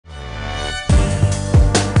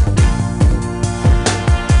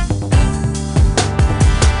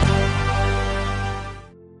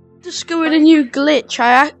discovered a new glitch.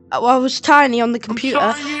 I was tiny on the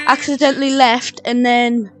computer, accidentally left, and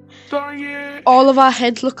then all of our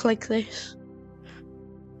heads look like this.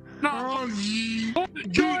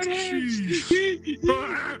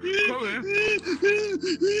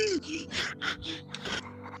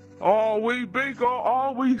 Are we big or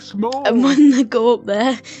are we small? And when they go up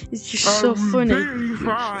there, it's just so funny.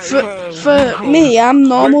 For me, I'm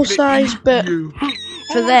normal size, but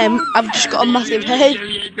for them, I've just got a massive head.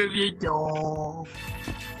 No.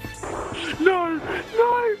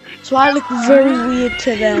 So I look very weird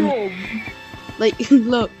to them. Like,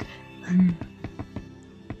 look.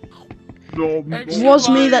 It was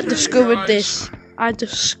me that discovered this. I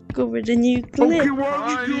discovered a new glitch.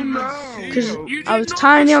 Because I was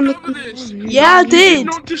tiny on the... Yeah, I did!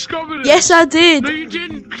 Yes, I did! No, you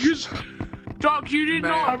didn't, because... Doc, you did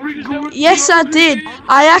not! Yes, I did!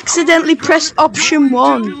 I accidentally pressed option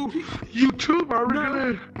 1. YouTube, are we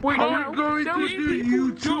going to do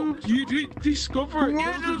YouTube? You didn't discover it.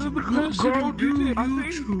 Go do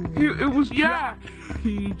YouTube. It was Jack.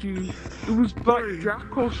 It was like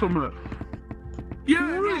Jack or something. Yeah,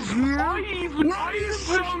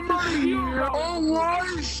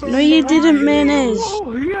 No, you didn't, mayonnaise.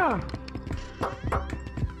 Oh, yeah.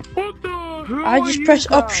 What the? I just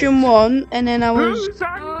pressed option 1 and then I was...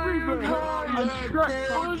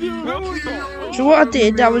 So what I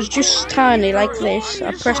did, I was just tiny like this.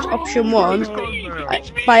 I pressed option 1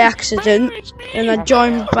 by accident and I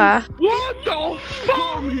joined back. What the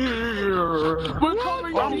fuck? We're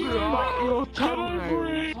coming to your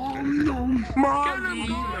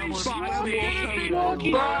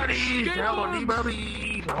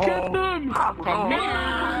Get them!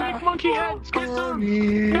 Make monkey heads! Get them!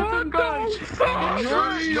 Get them, guys!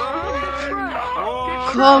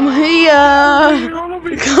 Come here!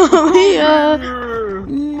 Come here!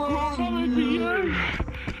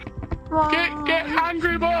 Get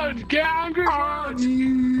Angry Bird! Get Angry Bird!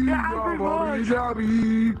 Get Angry Bird!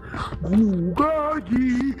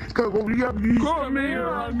 Come here,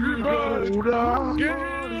 Angry Bird!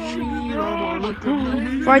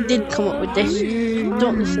 If I did come up with this,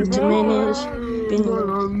 don't listen to mayonnaise.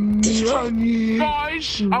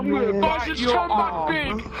 Guys, it's turn back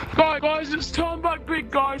big! Guys, it's turn back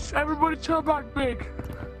big, guys! Everybody turn back big!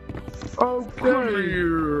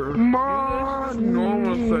 Okay. Mom,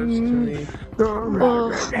 normal says to me.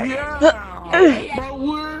 Yeah, but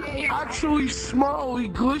we're actually small. We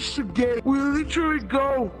glitched the game. We literally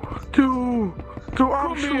go to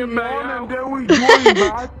option 1 and then we join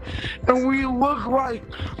back, and we look like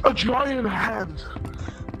a giant head.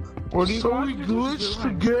 So we glitched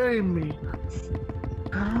the game.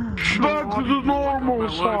 Back to the normal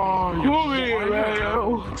size. Come here,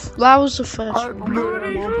 Leo. That was the first one.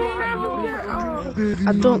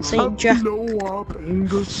 I don't think Jack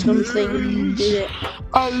something did it.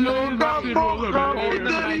 I love that.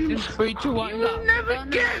 You'll never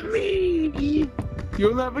get me.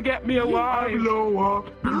 You'll never get me alive. You'll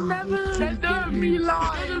never let me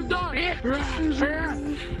alive.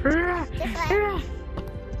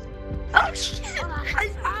 Oh shit!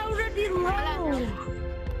 I'm already low.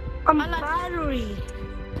 I'm battery,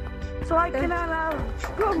 so I cannot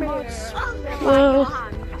come here. Well,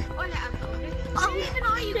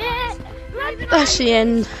 that's the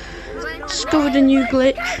end. Discovered a new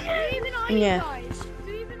glitch. And yeah.